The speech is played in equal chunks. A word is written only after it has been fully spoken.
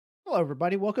Hello,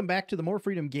 everybody. Welcome back to the More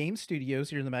Freedom Game Studios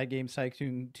here in the Mad Games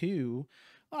Tycoon 2.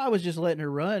 I was just letting her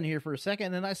run here for a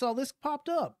second, and I saw this popped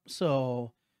up,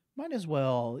 so might as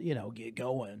well, get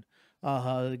going.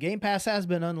 The Game Pass has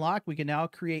been unlocked. We can now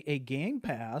create a Game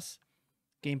Pass.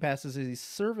 Game Pass is a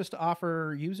service to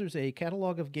offer users a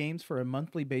catalog of games for a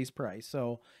monthly base price.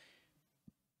 So,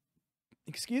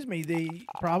 excuse me, they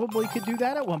probably could do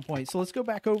that at one point. So let's go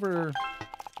back over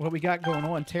what we got going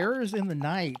on. Terrors in the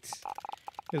Night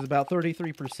is about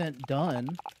 33% done.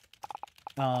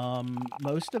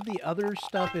 Most of the other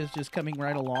stuff is just coming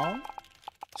right along.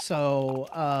 So,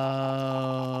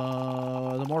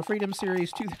 the More Freedom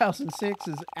Series 2006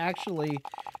 is actually,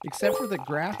 except for the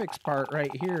graphics part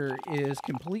right here, is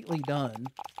completely done.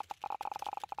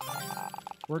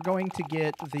 We're going to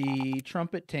get the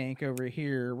trumpet tank over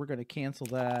here. We're going to cancel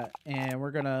that, and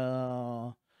we're going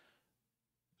to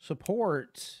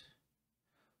support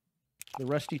the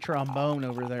rusty trombone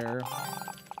over there.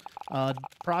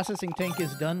 Processing tank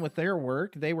is done with their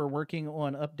work. They were working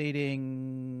on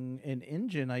updating an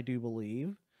engine, I do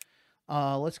believe.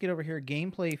 Let's get over here.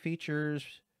 Gameplay features,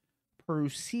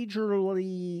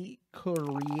 procedurally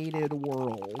created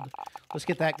world. Let's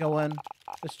get that going.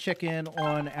 Let's check in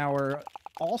on our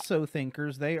also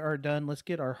thinkers. They are done. Let's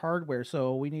get our hardware.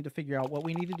 So we need to figure out what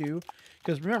we need to do.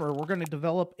 Because remember, we're going to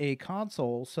develop a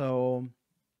console. So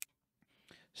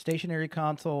stationary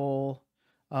console.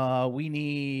 We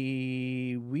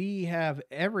have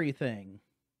everything.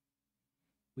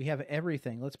 We have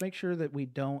everything. Let's make sure that we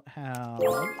don't have,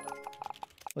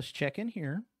 let's check in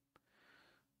here.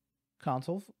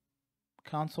 Console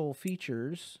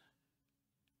features.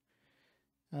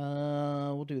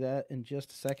 We'll do that in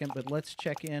just a second, but let's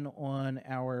check in on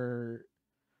our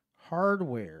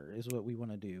hardware is what we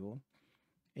want to do.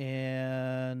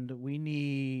 And we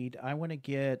need, I want to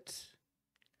get,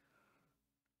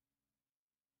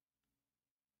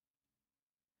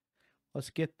 let's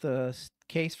get the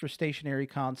case for stationary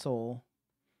console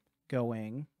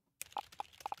going.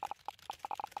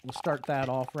 We'll start that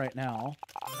off right now.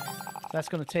 That's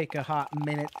going to take a hot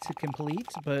minute to complete,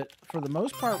 but for the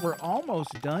most part, we're almost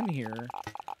done here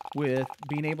with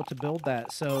being able to build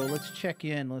that. So let's check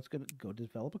in. Let's go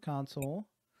develop a console.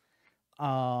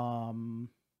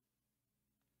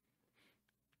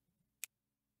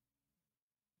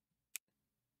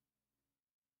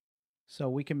 So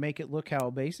we can make it look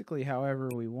basically however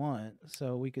we want.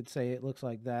 So we could say it looks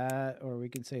like that, or we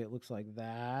can say it looks like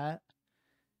that.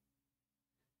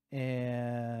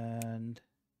 And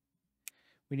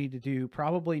we need to do,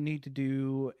 probably need to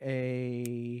do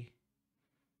a,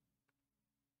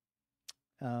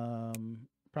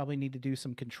 probably need to do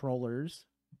some controllers.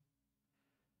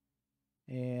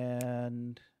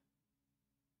 And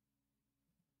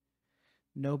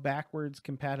no backwards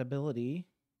compatibility.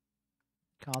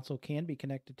 Console can be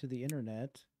connected to the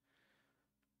internet.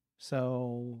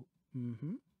 So,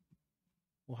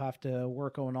 we'll have to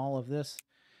work on all of this.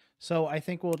 So I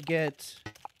think we'll get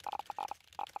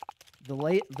the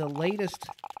latest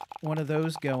one of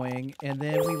those going, and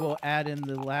then we will add in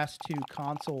the last two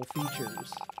console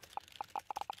features.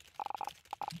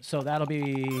 So that'll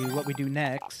be what we do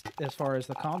next as far as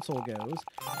the console goes.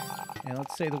 And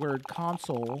let's say the word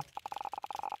console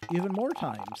even more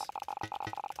times.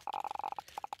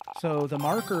 So the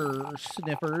marker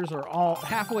sniffers are all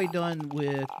halfway done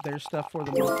with their stuff for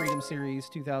the More Freedom Series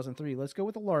 2003. Let's go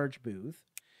with a large booth.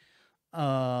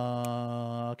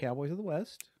 Cowboys of the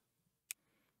West.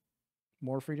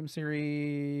 More Freedom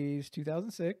Series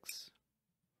 2006.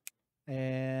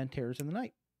 And Terrors in the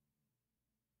Night.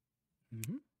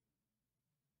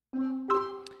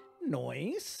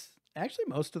 Nice. Actually,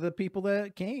 most of the people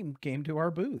that came to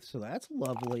our booth, so that's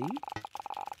lovely.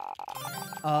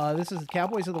 This is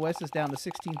Cowboys of the West is down to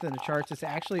 16th in the charts. It's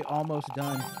actually almost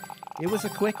done. It was a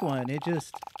quick one. It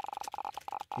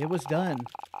was done.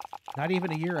 Not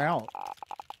even a year out.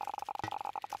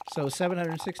 So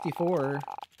 764.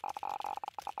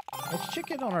 Let's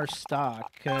check in on our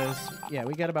stock because, yeah,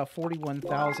 we got about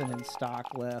 41,000 in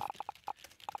stock left.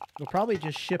 We'll probably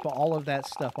just ship all of that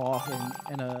stuff off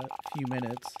in a few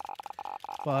minutes.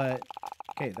 But,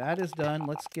 okay, that is done.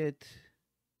 Let's get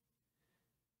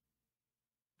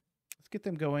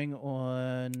them going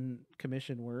on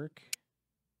commission work.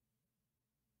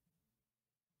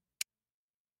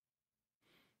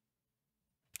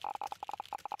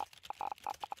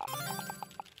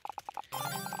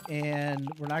 And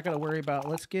we're not going to worry about,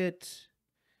 let's get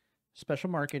special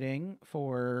marketing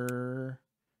for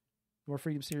More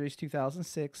Freedom Series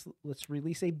 2006. Let's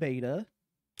release a beta.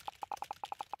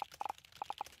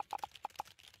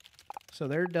 So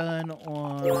they're done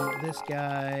on this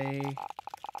guy.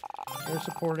 They're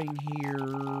supporting here.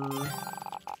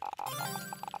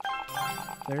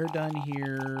 They're done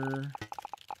here.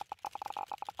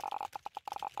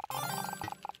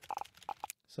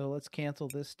 So let's cancel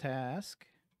this task.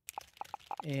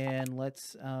 And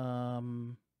let's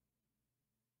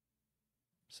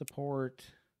support.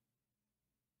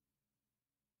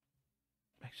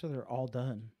 Actually, they're all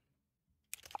done.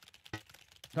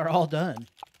 They're all done.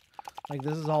 Like,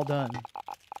 this is all done.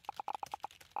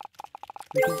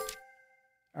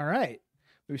 All right.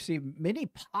 We received many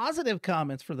positive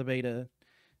comments for the beta.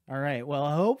 All right.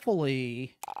 Well,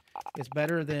 hopefully it's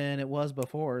better than it was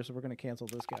before. So we're going to cancel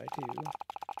this guy too.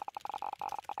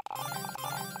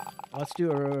 Let's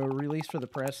do a release for the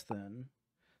press then.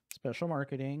 Special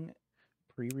marketing,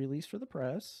 pre-release for the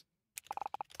press.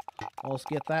 Let's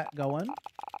get that going.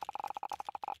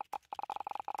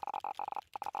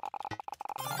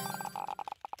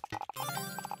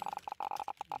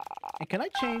 And can I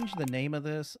change the name of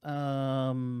this?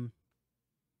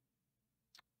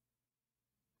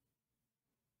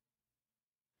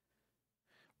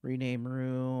 Rename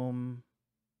room.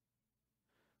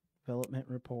 Development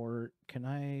report. Can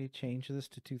I change this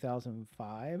to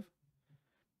 2005?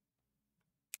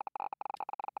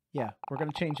 Yeah, we're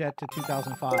going to change that to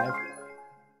 2005.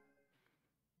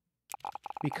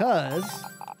 Because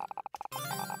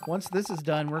once this is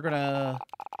done, we're going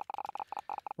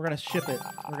to ship it.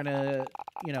 We're going to,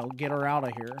 you know, get her out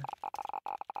of here.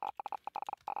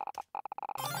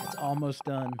 It's almost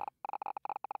done.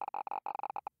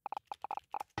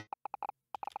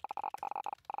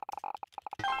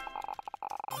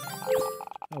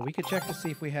 Oh, we could check to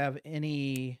see if we have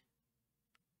any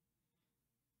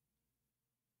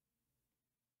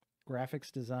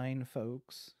graphics design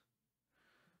folks.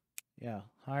 Yeah,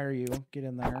 hire you. Get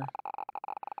in there.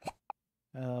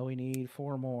 We need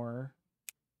 4 more.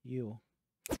 You.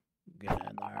 Get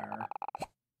in there.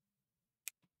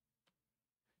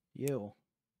 You.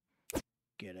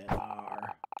 Get in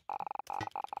there.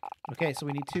 Okay, so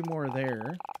we need 2 more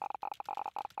there.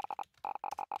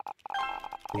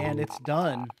 And it's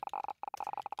done.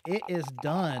 It is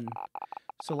done.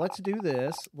 So let's do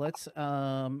this. Let's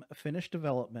finish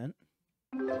development.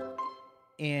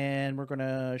 And we're going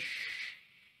to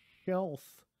shelf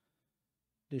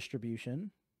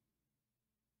distribution.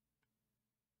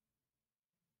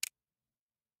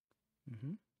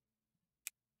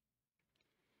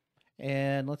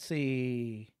 And let's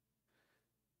see.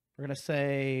 We're going to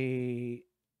say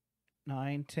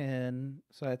 9, 10.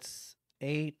 So that's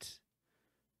 8,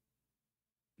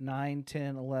 9,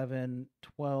 10, 11,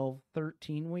 12,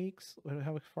 13 weeks.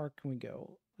 How far can we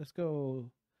go? Let's go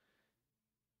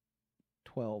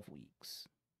 12 weeks.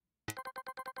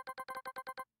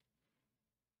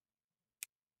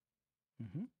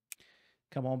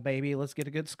 Come on, baby. Let's get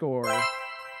a good score.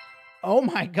 Oh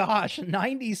my gosh,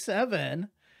 97.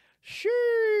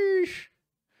 Sheesh.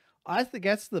 I think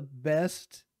that's the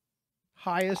best,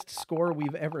 highest score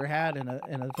we've ever had in a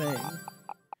thing.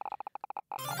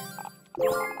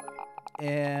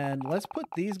 And let's put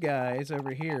these guys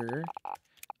over here.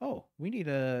 Oh, we need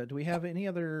a... Do we have any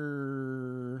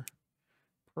other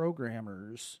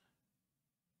programmers?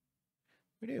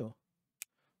 We do.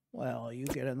 Well, you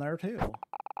get in there too.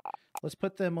 Let's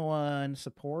put them on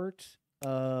support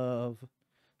of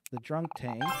the drunk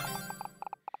tank.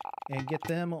 And get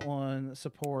them on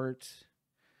support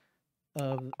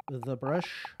of the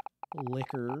brush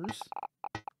lickers.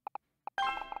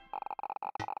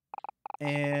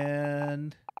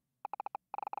 And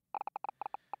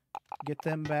get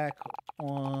them back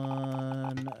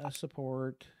on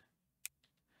support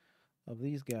of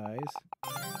these guys.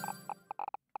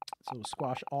 So we'll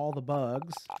squash all the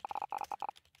bugs.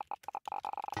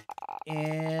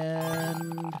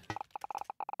 And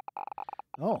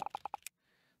oh,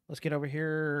 let's get over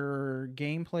here.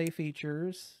 Gameplay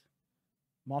features,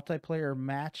 multiplayer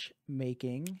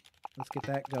matchmaking. Let's get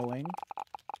that going.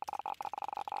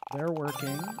 They're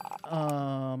working.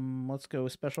 Let's go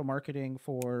special marketing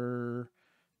for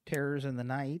Terrors in the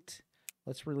Night.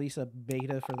 Let's release a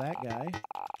beta for that guy.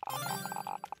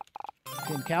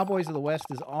 Again, Cowboys of the West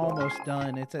is almost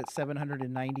done. It's at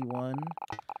 791.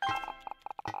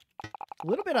 A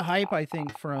little bit of hype, I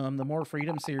think, from the More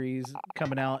Freedom series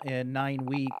coming out in 9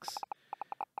 weeks.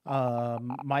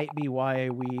 Might be why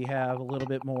we have a little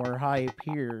bit more hype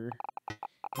here.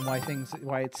 And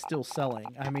why it's still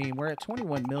selling. I mean, we're at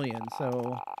 21 million,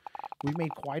 so we've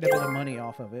made quite a bit of money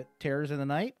off of it. Terrors in the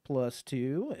Night,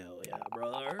 +2. Hell yeah,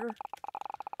 brother.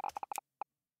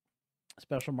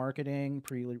 Special marketing,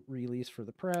 pre-release for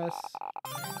the press.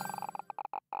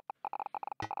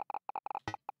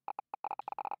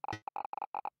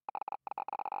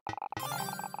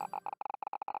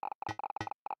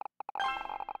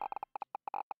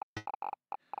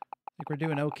 we're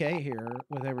doing okay here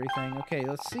with everything. Okay,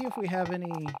 let's see if we have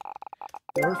any.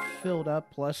 We're filled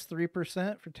up plus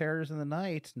 3% for Terrors in the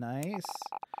Night. Nice.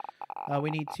 We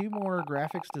need 2 more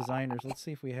graphics designers. Let's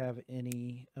see if we have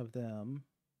any of them.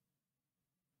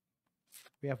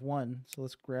 We have 1, so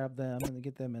let's grab them and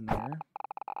get them in there.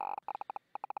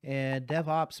 And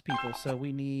DevOps people, so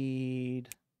we need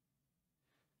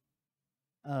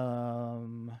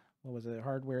what was it?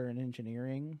 Hardware and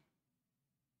engineering.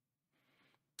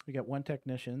 We got 1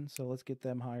 technician, so let's get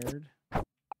them hired. And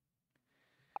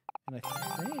I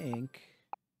think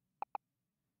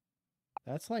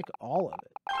that's like all of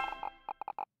it.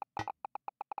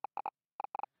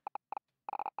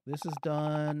 This is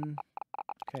done.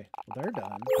 Okay, well, they're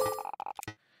done.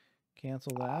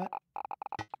 Cancel that.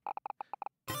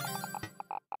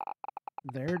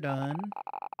 They're done.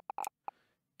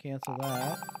 Cancel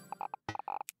that.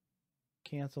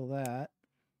 Cancel that.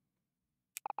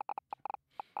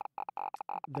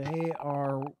 They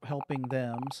are helping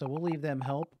them, so we'll leave them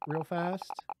help real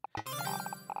fast.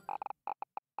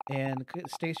 And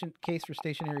case for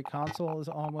stationary console is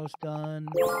almost done.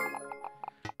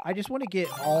 I just want to get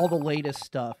all the latest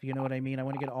stuff, you know what I mean? I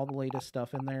want to get all the latest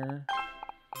stuff in there.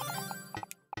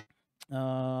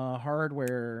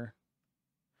 Hardware.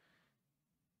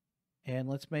 And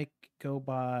let's go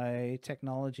by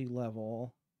technology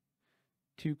level.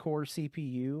 2-core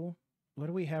CPU. What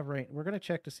do we have we're going to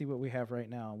check to see what we have right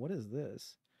now. What is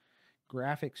this?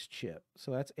 Graphics chip.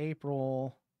 So that's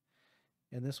April.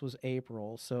 And this was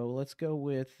April. So let's go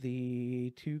with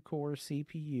the 2-core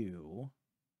CPU.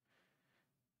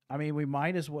 I mean, we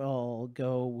might as well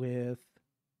go with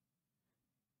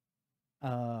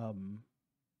the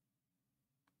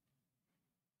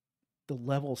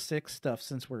level 6 stuff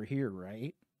since we're here,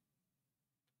 right?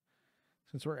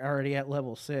 Since we're already at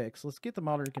level 6. Let's get the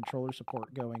modern controller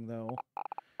support going, though.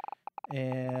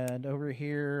 And over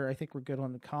here, I think we're good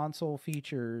on the console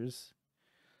features.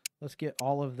 Let's get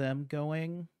all of them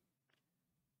going.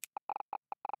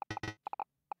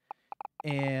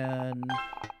 And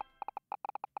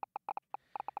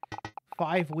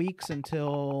 5 weeks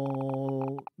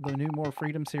until the new More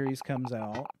Freedom series comes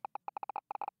out.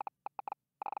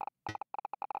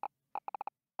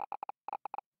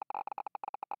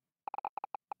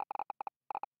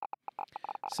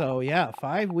 So yeah,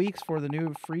 5 weeks for the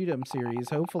new Freedom series.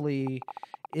 Hopefully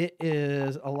it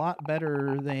is a lot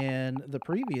better than the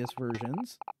previous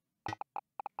versions.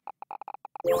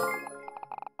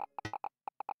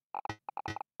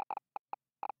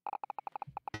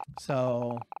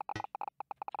 So,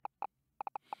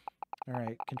 all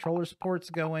right, controller support's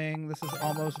going. This is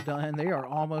almost done. They are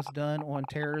almost done on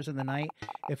Terrors in the Night.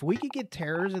 If we could get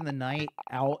Terrors in the Night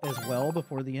out as well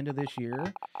before the end of this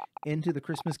year, into the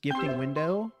Christmas gifting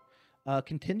window,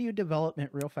 continue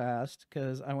development real fast,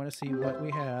 because I want to see what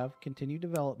we have. Continue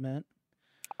development.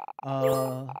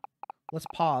 Let's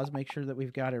pause, make sure that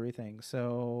we've got everything.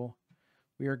 So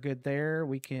we are good there.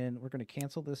 We're going to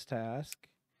cancel this task.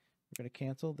 We're going to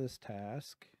cancel this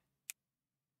task.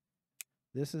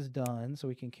 This is done, so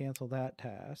we can cancel that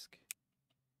task.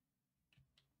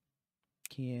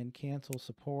 Can cancel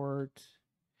support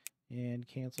and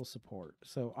cancel support.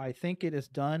 So I think it is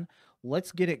done.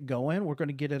 Let's get it going. We're going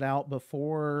to get it out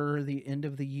before the end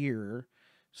of the year.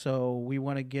 So we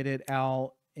want to get it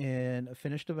out in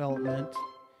finished development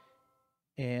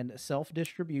and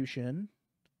self-distribution.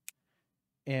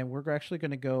 And we're actually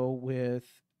going to go with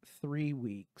 3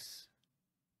 weeks.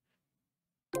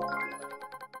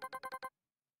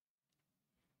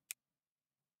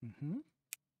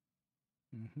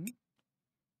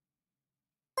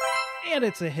 And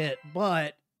it's a hit,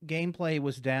 but gameplay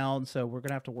was down, so we're going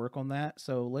to have to work on that.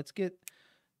 So let's get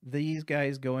these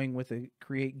guys going with a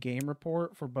create game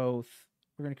report for both.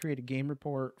 We're going to create a game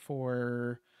report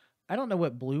for, I don't know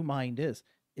what Blue Mind is.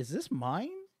 Is this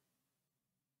mine?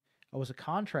 Oh, it was a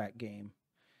contract game.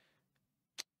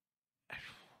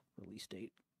 Release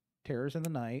date. Terrors in the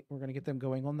Night. We're going to get them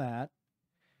going on that.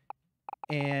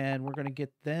 And we're going to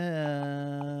get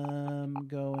them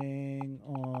going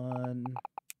on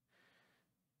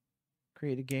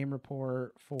create a game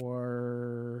report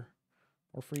for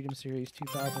More Freedom Series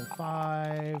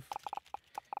 2005.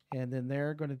 And then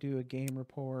they're going to do a game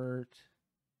report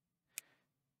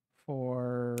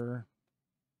for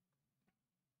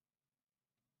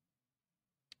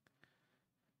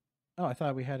oh, I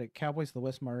thought we had a Cowboys of the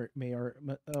West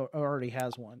already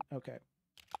has one. Okay.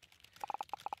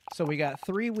 So we got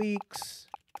 3 weeks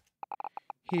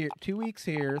here, 2 weeks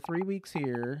here, 3 weeks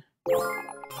here.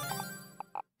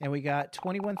 And we got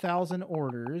 21,000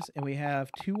 orders, and we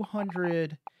have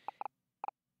 200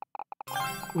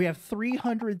 We have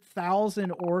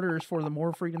 300,000 orders for the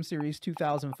More Freedom Series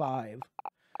 2005.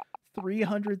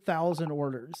 300,000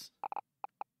 orders.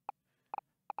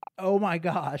 Oh my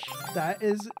gosh, that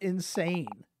is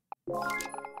insane.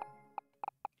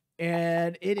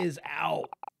 And it is out.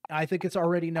 I think it's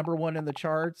already #1 in the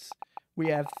charts. We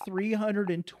have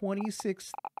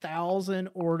 326,000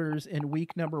 orders in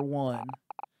week #1.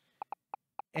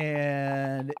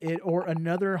 And or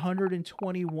another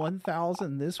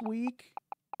 121,000 this week.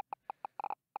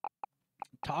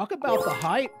 Talk about the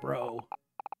hype, bro.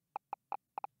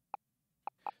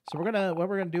 So what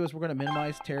we're gonna do is we're gonna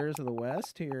minimize Terrors of the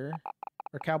West here,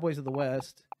 or Cowboys of the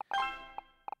West.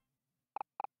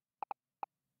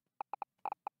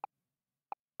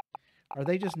 Are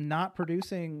they just not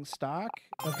producing stock?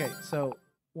 Okay, so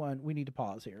we need to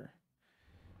pause here.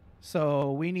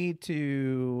 So we need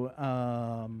to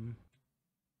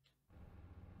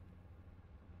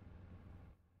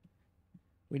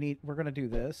we're gonna do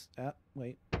this.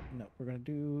 Wait, no, we're gonna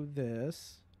do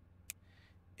this.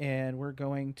 And we're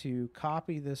going to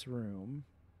copy this room.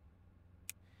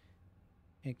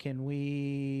 And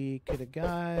could a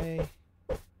guy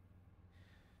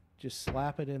just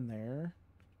slap it in there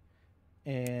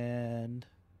and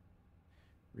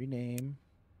rename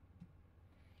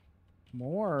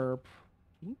more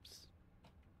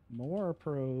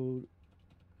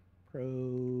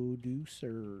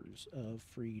producers of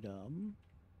freedom.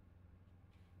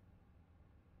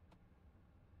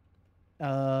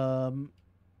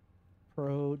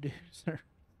 Producer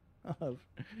of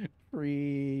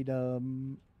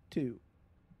freedom 2.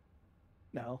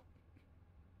 No.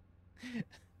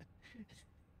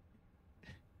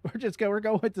 We're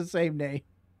going with the same name.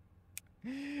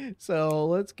 So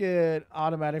let's get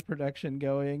automatic production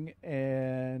going,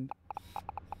 and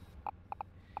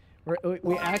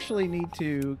we actually need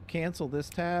to cancel this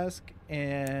task,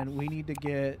 and we need to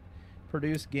get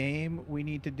produce game. We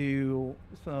need to do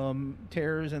some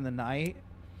Terrors in the Night.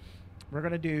 We're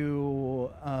going to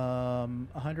do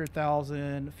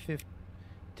 100,000,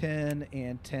 10,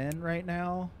 and 10 right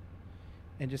now,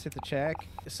 and just hit the check.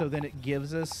 So then it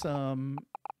gives us some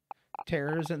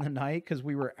Terrors in the Night because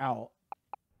we were out.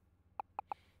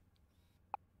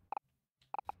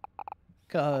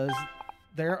 Because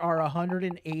there are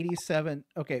 187.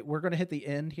 Okay, we're going to hit the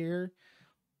end here.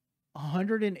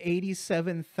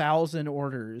 187,000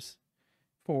 orders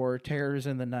for Terrors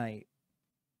in the Night.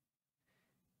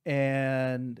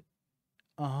 And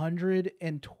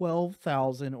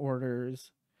 112,000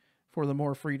 orders for the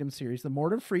More Freedom series. The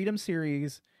More Freedom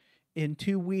series in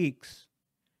 2 weeks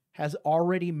has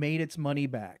already made its money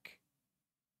back.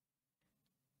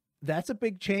 That's a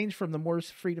big change from the More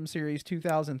Freedom series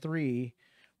 2003,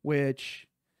 which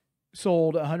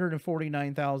sold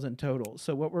 149,000 total.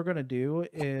 So what we're going to do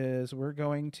is we're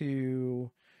going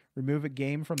to remove a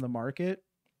game from the market.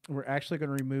 We're actually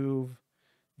going to remove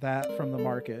that from the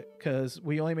market because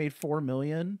we only made 4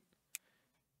 million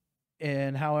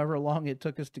in however long it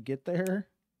took us to get there.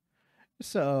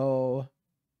 So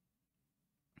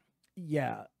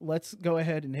yeah, let's go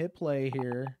ahead and hit play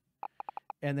here,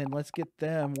 and then let's get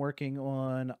them working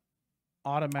on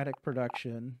automatic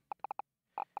production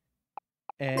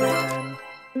and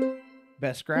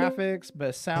best graphics,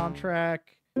 best soundtrack,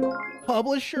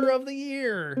 Publisher of the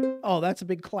Year. Oh, that's a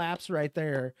big claps right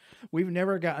there. We've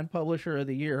never gotten Publisher of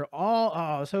the Year.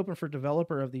 I was hoping for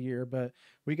Developer of the Year, but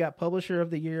we got Publisher of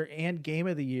the Year and Game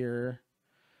of the Year.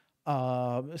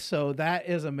 So that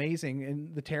is amazing.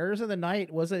 And the Terrors of the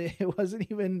Night wasn't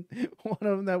even one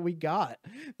of them that we got.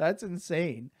 That's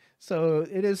insane. So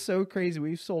it is so crazy.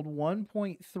 We've sold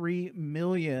 1.3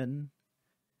 million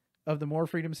of the More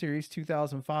Freedom Series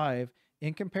 2005.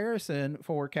 In comparison,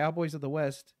 for Cowboys of the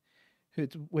West,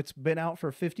 which been out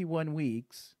for 51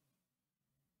 weeks,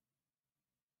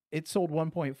 it sold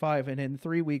 1.5, and in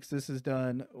 3 weeks, this has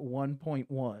done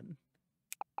 1.1.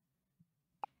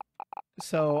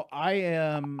 So I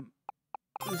am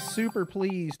super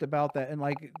pleased about that. And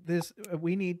like this,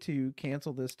 we need to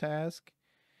cancel this task,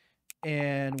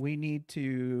 and we need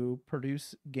to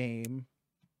produce game,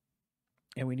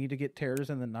 and we need to get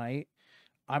Terrors in the Night.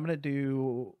 I'm going to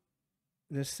do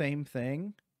this same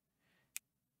thing,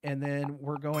 and then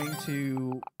we're going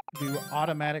to do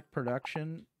automatic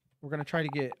production. We're going to try to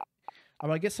get, I'm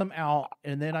going to get some out,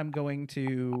 and then I'm going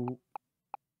to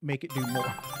make it do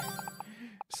more.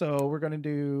 So we're going to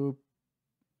do,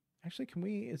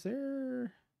 actually, is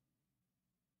there,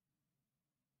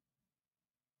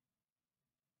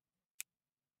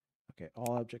 okay,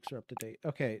 all objects are up to date.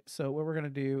 Okay, so what we're going to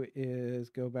do is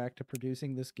go back to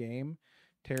producing this game,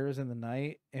 Terrors in the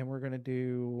Night, and we're going to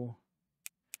do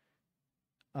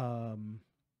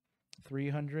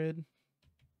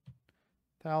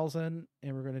 300,000,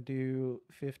 and we're going to do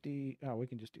 50. Oh, we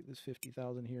can just do this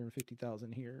 50,000 here and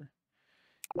 50,000 here.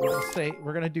 We'll say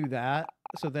we're going to do that.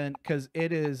 So then, because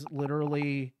it is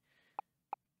literally,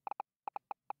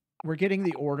 we're getting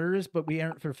the orders, but we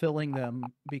aren't fulfilling them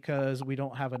because we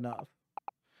don't have enough.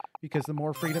 Because the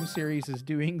More Freedom series is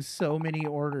doing so many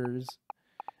orders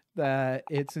that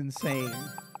it's insane.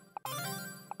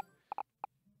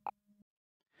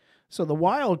 So the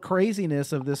wild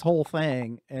craziness of this whole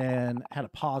thing, and I had to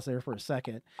pause there for a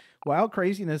second. Wild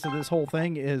craziness of this whole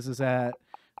thing is that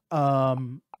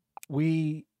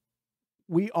we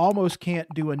almost can't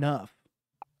do enough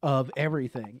of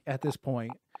everything at this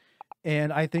point.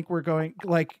 And I think we're going,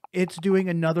 like, it's doing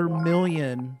another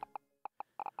million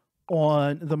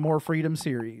on the More Freedom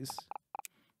series.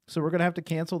 So we're going to have to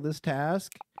cancel this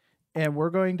task, and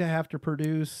we're going to have to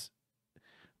produce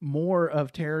more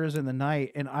of Terrors in the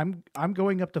Night, and I'm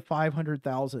going up to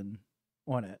 500,000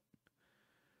 on it.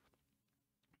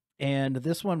 And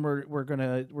this one we're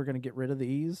gonna get rid of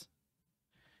these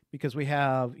because we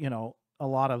have, you know, a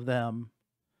lot of them.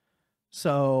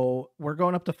 So we're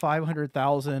going up to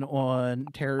 500,000 on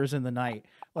Terrors in the Night.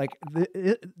 Like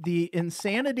the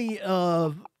insanity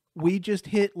of, we just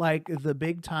hit like the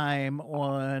big time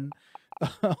on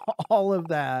all of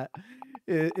that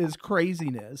is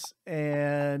craziness.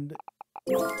 And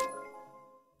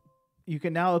you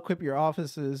can now equip your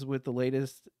offices with the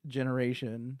latest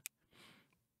generation.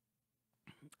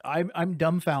 I'm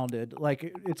dumbfounded.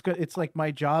 Like it's like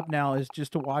my job now is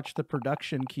just to watch the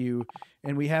production queue,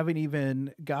 and we haven't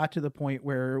even got to the point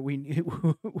where we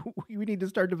need to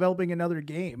start developing another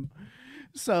game.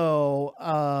 So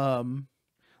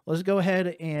let's go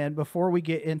ahead, and before we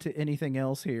get into anything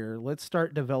else here, let's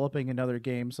start developing another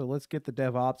game. So let's get the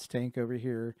DevOps tank over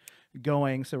here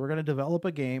going. So we're going to develop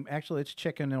a game. Actually, let's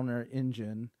check in on our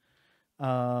engine.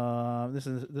 This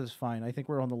is fine. I think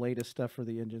we're on the latest stuff for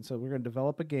the engine. So we're going to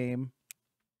develop a game,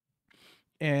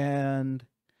 and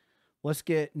let's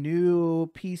get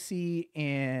new PC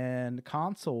and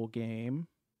console game.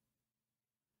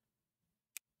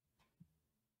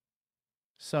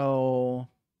 So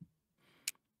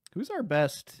who's our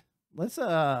best? Let's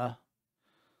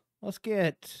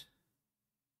get,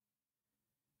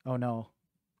 oh no,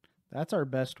 that's our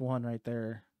best one right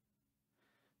there.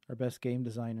 Our best game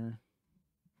designer.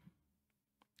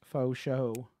 Faux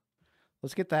show.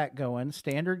 Let's get that going.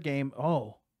 Standard game.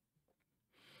 Oh.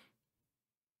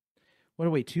 What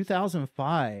are we,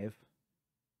 2005?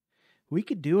 We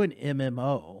could do an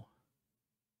MMO.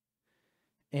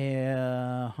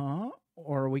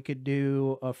 Or we could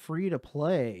do a free to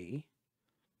play.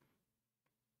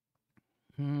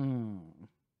 We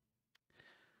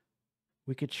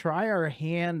could try our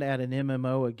hand at an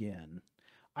MMO again.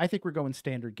 I think we're going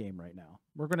standard game right now.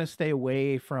 We're going to stay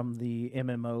away from the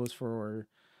MMOs for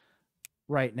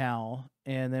right now.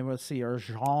 And then we'll see our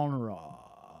genre.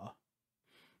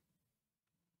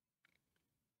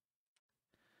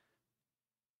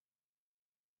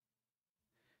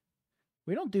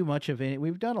 We don't do much of any.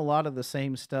 We've done a lot of the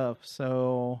same stuff.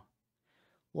 So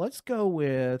let's go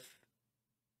with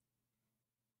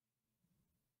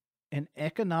an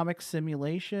economic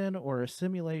simulation or a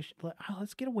simulation.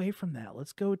 Let's get away from that.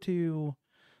 Let's go to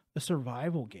a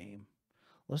survival game.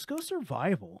 Let's go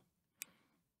survival.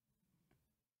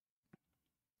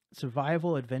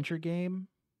 Survival adventure game.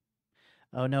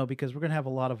 Oh no, because we're going to have a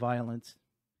lot of violence.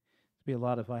 There'll be a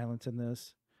lot of violence in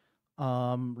this.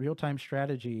 Real-time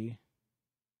strategy.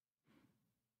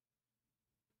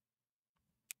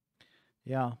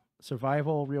 Yeah,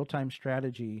 survival, real-time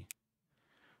strategy.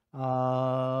 Do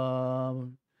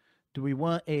we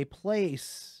want a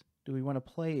place? Do we want a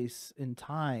place in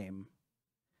time?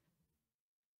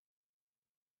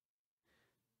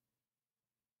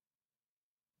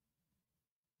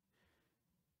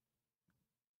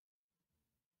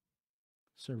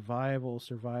 Survival,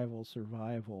 survival,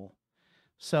 survival.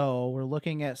 So we're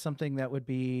looking at something that would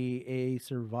be a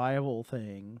survival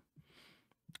thing.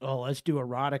 Oh, let's do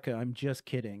erotica. I'm just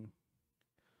kidding.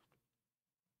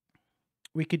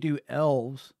 We could do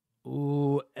elves.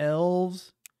 Ooh,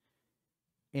 elves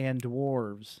and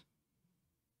dwarves.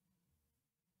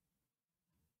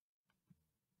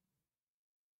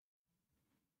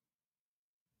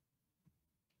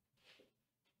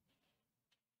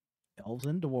 Elves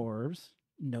and dwarves.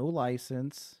 No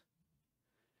license.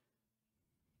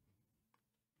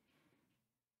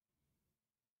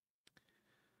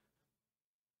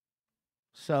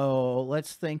 So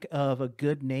let's think of a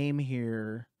good name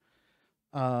here.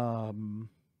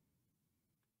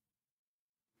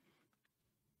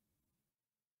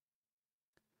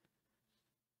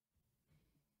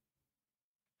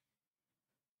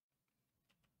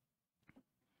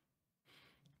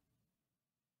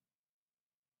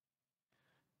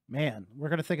 Man, we're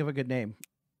going to think of a good name.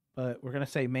 But we're going to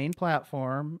say main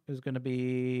platform is going to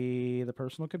be the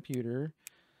personal computer,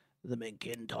 the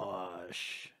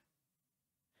Macintosh.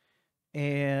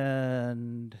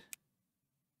 And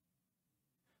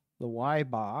the Y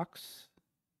box.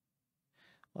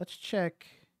 Let's check.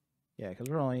 Yeah, because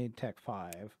we're only in Tech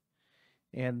 5.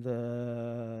 And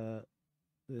this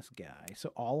guy.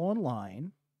 So all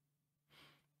online.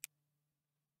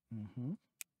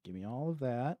 Give me all of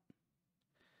that.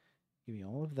 Give me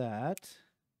all of that.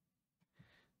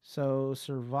 So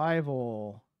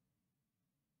survival.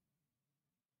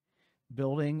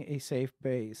 Building a safe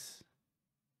base.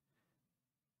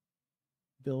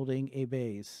 Building a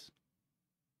base.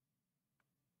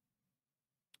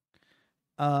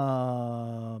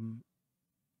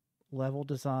 Level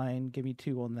design, give me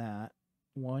 2 on that.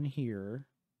 1 here.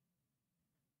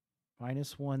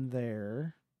 -1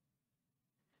 there.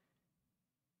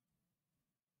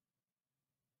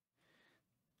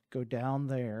 Go down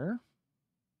there.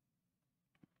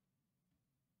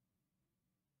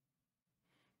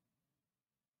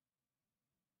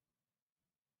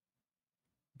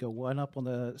 Go 1 up on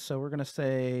the, so we're going to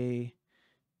say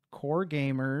core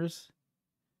gamers.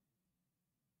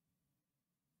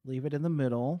 Leave it in the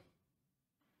middle.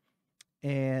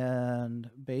 And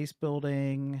base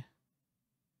building.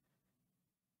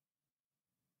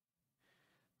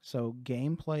 So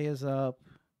gameplay is up.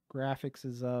 Graphics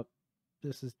is up.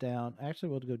 This is down. Actually,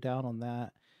 we'll go down on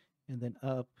that. And then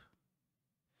up.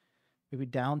 Maybe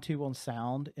down 2 on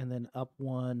sound. And then up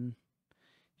 1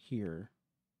 here.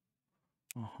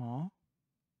 All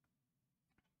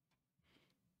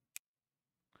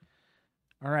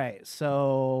right.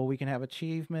 So we can have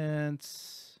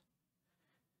achievements.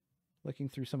 Looking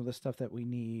through some of the stuff that we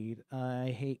need. I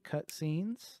hate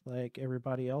cutscenes like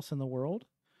everybody else in the world.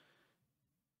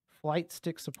 Flight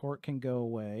stick support can go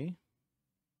away.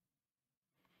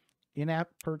 In-app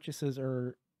purchases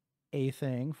are a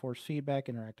thing. Force feedback,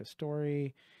 interactive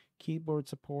story, keyboard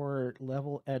support,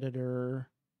 level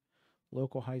editor,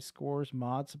 local high scores,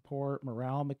 mod support,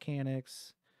 morale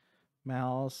mechanics,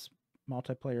 mouse,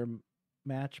 multiplayer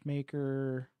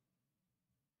matchmaker.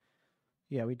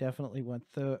 Yeah, we definitely went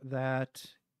through that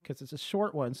because it's a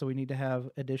short one, so we need to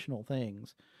have additional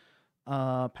things.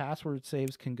 Password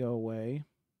saves can go away.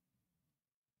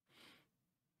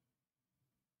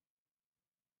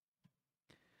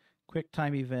 Quick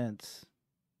time events.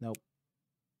 Nope.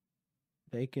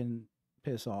 They can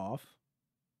piss off.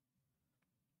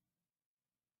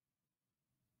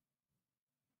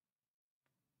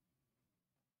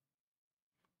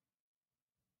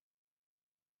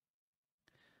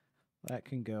 That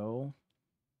can go.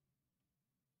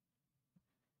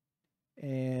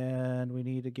 And we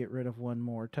need to get rid of 1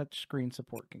 more. Touch screen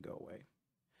support can go away.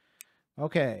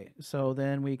 Okay, so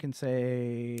then we can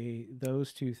say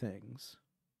those 2 things.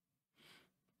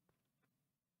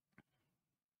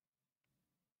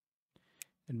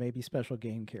 And maybe special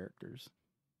game characters.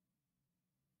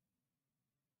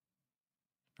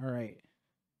 All right.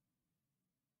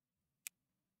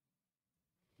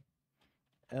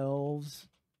 Elves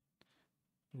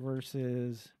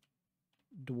versus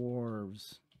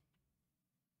dwarves.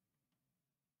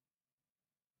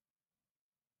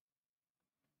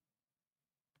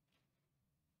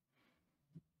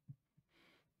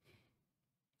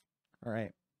 All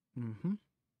right.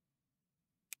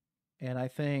 And I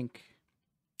think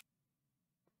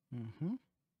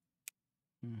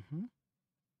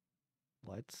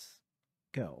let's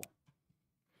go.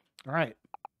 All right.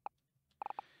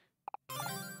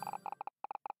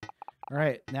 All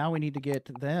right, now we need to get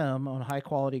them on high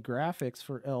quality graphics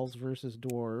for elves versus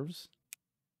dwarves.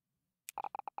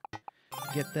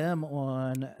 Get them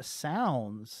on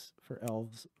sounds for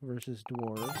elves versus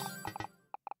dwarves.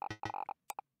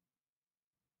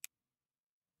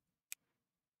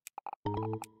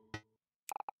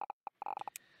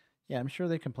 Yeah, I'm sure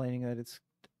they're complaining that it's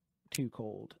too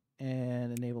cold.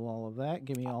 And enable all of that.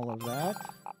 Give me all of that.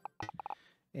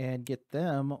 And get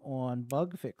them on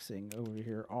bug fixing over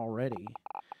here already.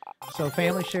 So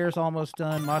family share is almost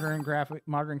done.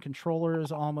 Modern controller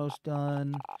is almost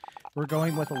done. We're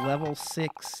going with a level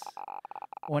 6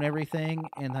 on everything,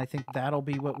 and I think that'll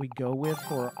be what we go with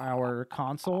for our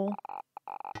console.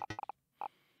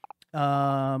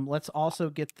 Let's also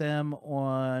get them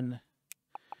on,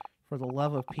 for the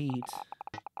love of Pete,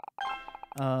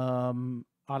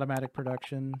 automatic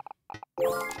production.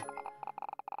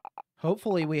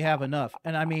 Hopefully we have enough.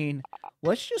 And I mean,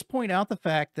 let's just point out the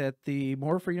fact that the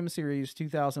More Freedom Series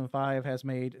 2005 has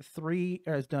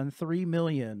done 3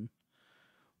 million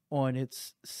on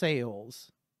its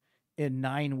sales in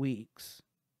 9 weeks.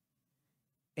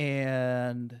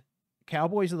 And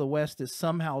Cowboys of the West is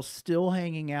somehow still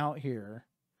hanging out here.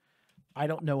 I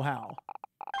don't know how.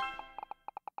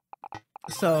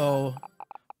 So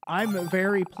I'm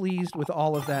very pleased with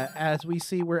all of that. As we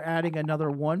see, we're adding another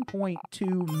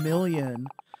 1.2 million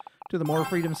to the More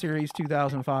Freedom Series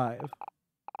 2005.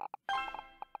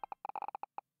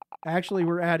 Actually,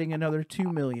 we're adding another 2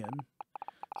 million.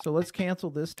 So let's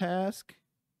cancel this task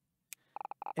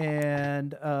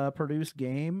and produce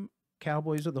game,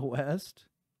 Cowboys of the West.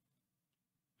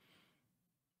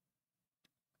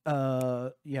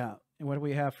 Yeah. And what do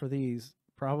we have for these?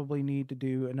 Probably need to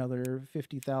do another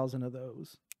 50,000 of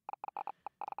those.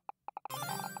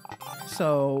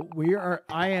 So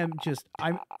I'm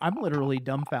literally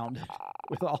dumbfounded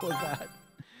with all of that.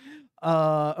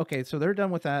 Okay, so they're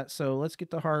done with that. So let's get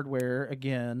the hardware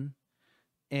again.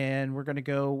 And we're going to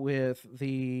go with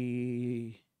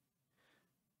the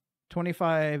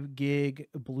 25 gig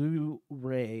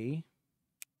Blu-ray.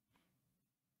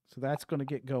 So that's going to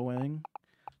get going.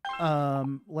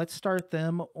 Let's start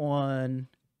them on.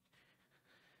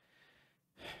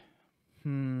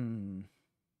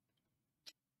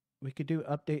 We could do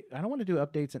update. I don't want to do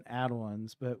updates and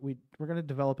add-ons, but we're going to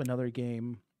develop another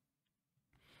game,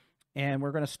 and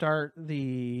we're going to start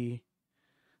the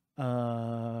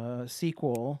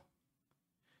sequel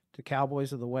to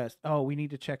Cowboys of the West. Oh, we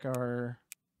need to check our.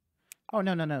 Oh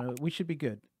no. We should be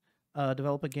good.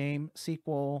 Develop a game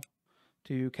sequel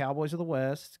to Cowboys of the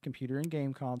West, computer and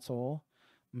game console.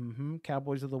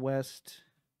 Cowboys of the West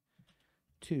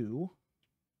 2.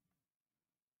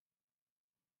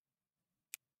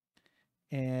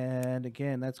 And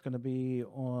again, that's going to be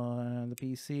on the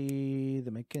PC,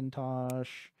 the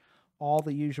Macintosh, all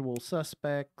the usual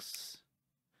suspects.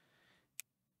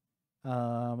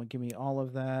 Give me all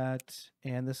of that.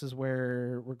 And this is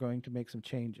where we're going to make some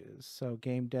changes. So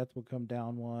game depth will come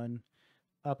down one.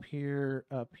 Up here,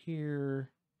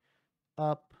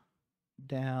 up,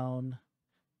 down,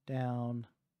 down,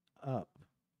 up.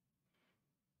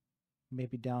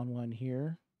 Maybe down one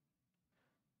here,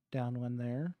 down one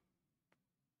there.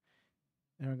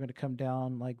 And we're going to come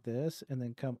down like this and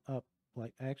then come up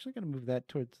like, I'm actually going to move that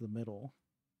towards the middle.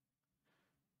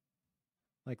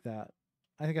 Like that.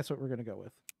 I think that's what we're going to go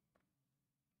with.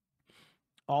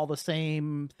 All the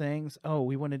same things. Oh,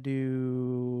 we want to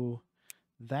do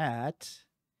that.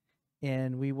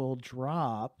 And we will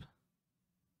drop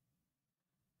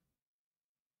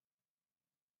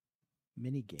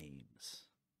mini games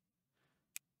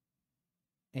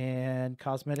and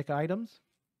cosmetic items.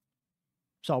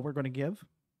 That's all we're going to give.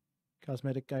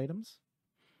 Cosmetic items.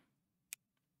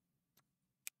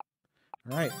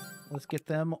 All right, let's get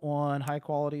them on high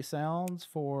quality sounds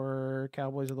for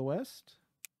Cowboys of the West.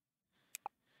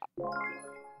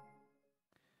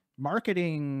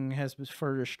 Marketing has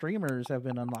for streamers have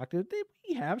been unlocked. Did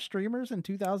we have streamers in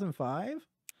 2005?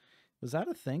 Was that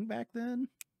a thing back then?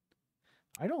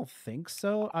 I don't think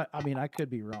so. I mean, I could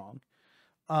be wrong.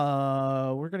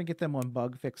 We're going to get them on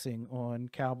bug fixing on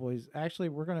Cowboys. Actually,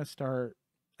 we're going to start.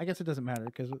 I guess it doesn't matter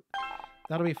because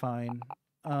that'll be fine.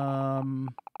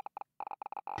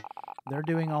 They're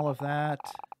doing all of that.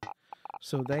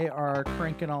 So they are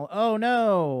cranking all. Oh,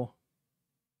 no.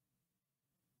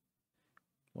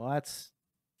 Well, that's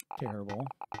terrible.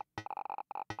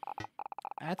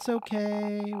 That's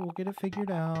okay. We'll get it figured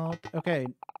out. Okay.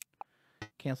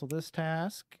 Cancel this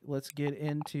task. Let's get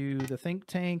into the think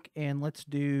tank and let's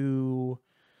do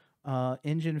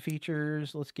engine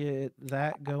features. Let's get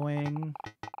that going.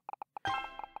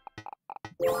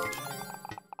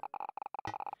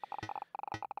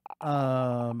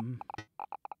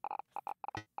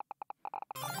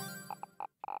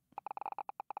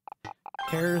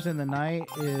 Terrors in the Night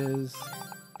is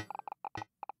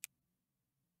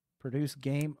produce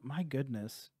game. My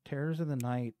goodness. Terrors in the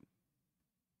Night.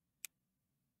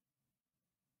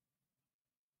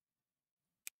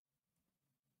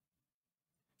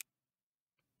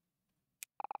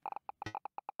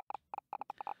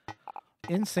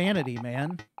 Insanity,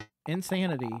 man.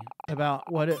 Insanity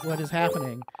about what is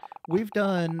happening. We've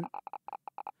done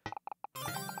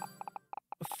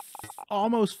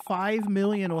almost 5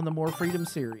 million on the More Freedom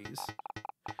series.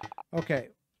 Okay.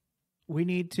 We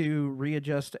need to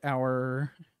readjust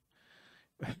our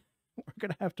we're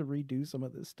going to have to redo some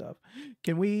of this stuff.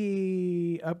 Can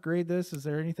we upgrade this? Is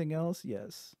there anything else?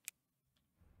 Yes.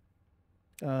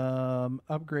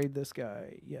 Upgrade this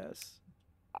guy. Yes.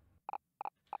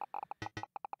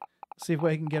 See if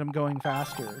we can get him going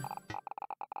faster.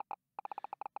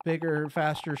 Bigger,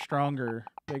 faster, stronger.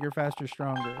 Bigger, faster,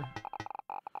 stronger.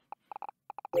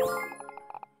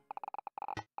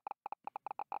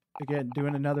 again,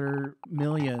 doing another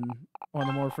million on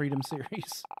the More Freedom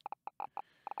series.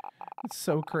 It's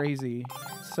so crazy.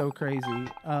 So crazy.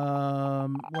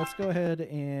 Let's go ahead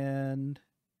and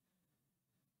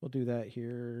we'll do that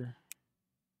here.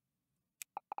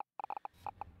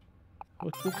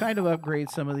 We'll kind of upgrade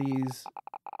some of these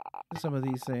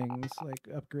things, like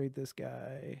upgrade this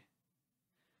guy.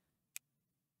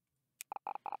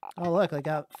 Oh, look, I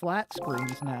got flat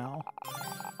screens now.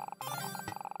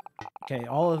 Okay,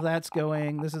 all of that's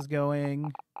going. This is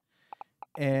going.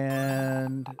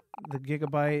 And the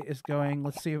gigabyte is going.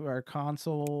 Let's see our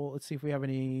console. Let's see if we have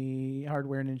any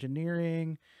hardware and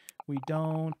engineering. We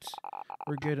don't.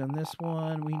 We're good on this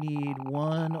one. We need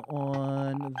one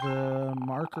on the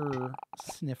marker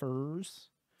sniffers.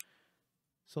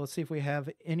 So let's see if we have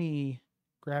any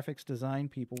graphics design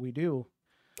people. We do.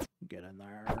 Get in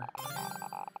there.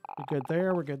 We're good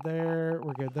there. We're good there.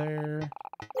 We're good there.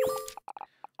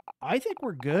 I think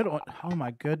we're good on... Oh,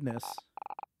 my goodness.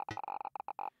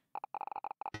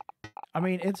 I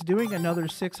mean, it's doing another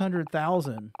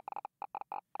 600,000.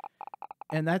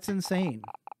 And that's insane.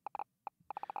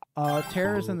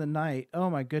 Terrors in the Night.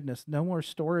 Oh, my goodness. No more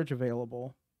storage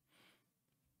available.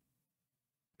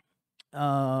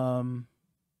 Okay.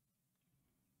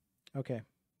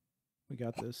 We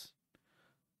got this.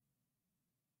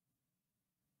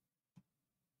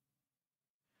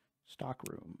 Stock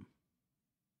room.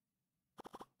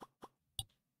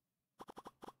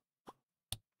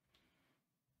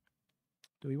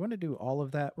 Do we want to do all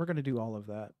of that? We're going to do all of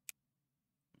that.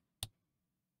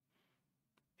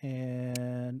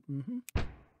 And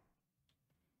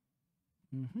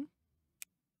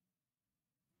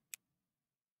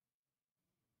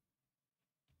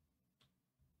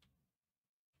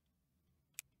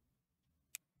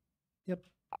Yep.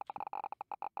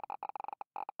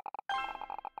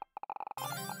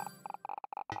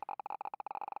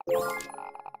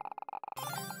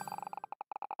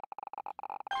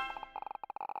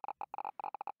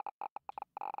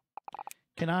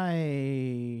 Can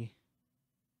I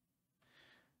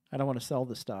don't want to sell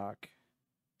the stock.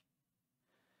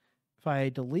 If I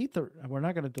delete the... We're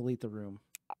not going to delete the room.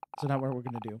 That's not what we're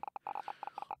going to do.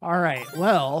 All right.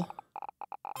 Well,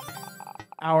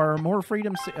 our More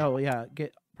Freedom... Oh, yeah.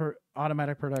 Get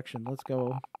automatic production. Let's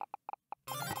go.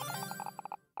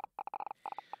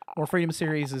 More Freedom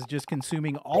series is just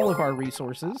consuming all of our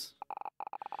resources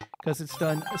because it's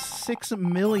done 6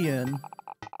 million.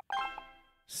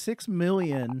 6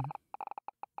 million.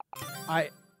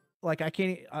 I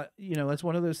can't, you know, it's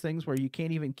one of those things where you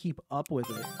can't even keep up with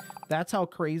it. That's how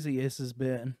crazy this has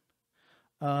been.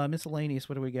 Miscellaneous,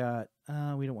 what do we got?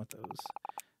 We don't want those.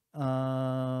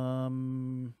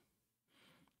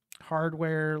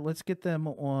 Hardware, let's get them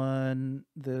on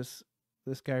this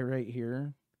guy right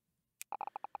here.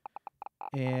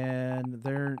 And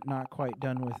they're not quite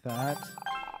done with that.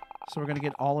 So we're going to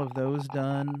get all of those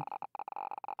done.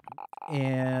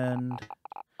 And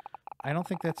I don't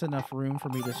think that's enough room for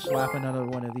me to slap another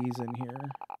one of these in here.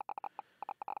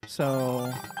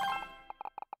 So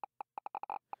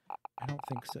I don't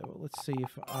think so. Let's see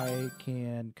if I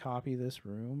can copy this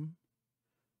room.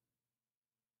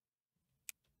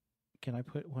 Can I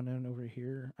put one in over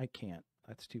here? I can't.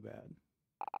 That's too bad.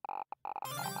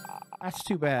 That's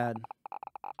too bad.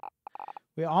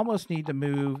 We almost need to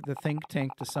move the think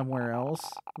tank to somewhere else,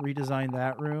 redesign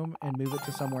that room, and move it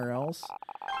to somewhere else.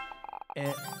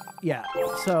 And yeah,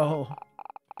 so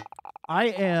I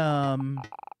am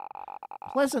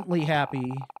pleasantly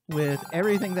happy with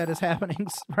everything that is happening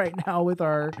right now with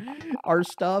our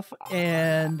stuff,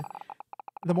 and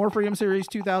the More Freedom Series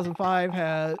 2005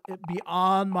 has,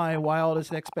 beyond my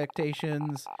wildest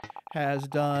expectations, has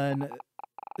done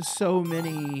so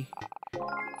many,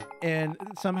 and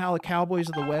somehow the Cowboys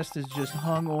of the West has just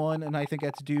hung on, and I think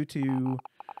that's due to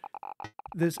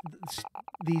these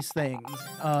things.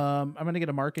 I'm going to get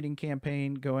a marketing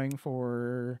campaign going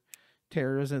for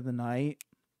Terrors of the Night,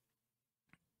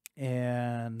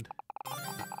 and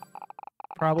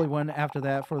probably one after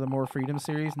that for the More Freedom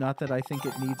series. Not that I think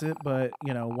it needs it, but,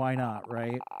 you know, why not,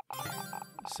 right?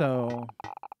 So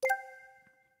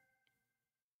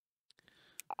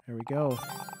there we go.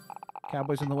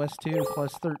 Cowboys in the West 2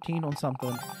 plus 13 on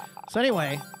something. So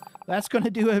anyway, that's going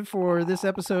to do it for this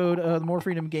episode of the More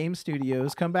Freedom Game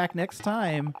Studios. Come back next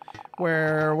time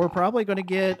where we're probably going to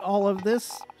get all of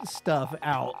this stuff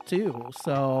out too.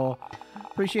 So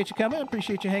appreciate you coming.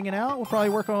 Appreciate you hanging out. We'll probably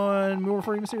work on More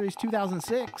Freedom Series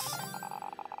 2006.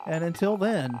 And until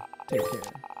then, take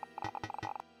care.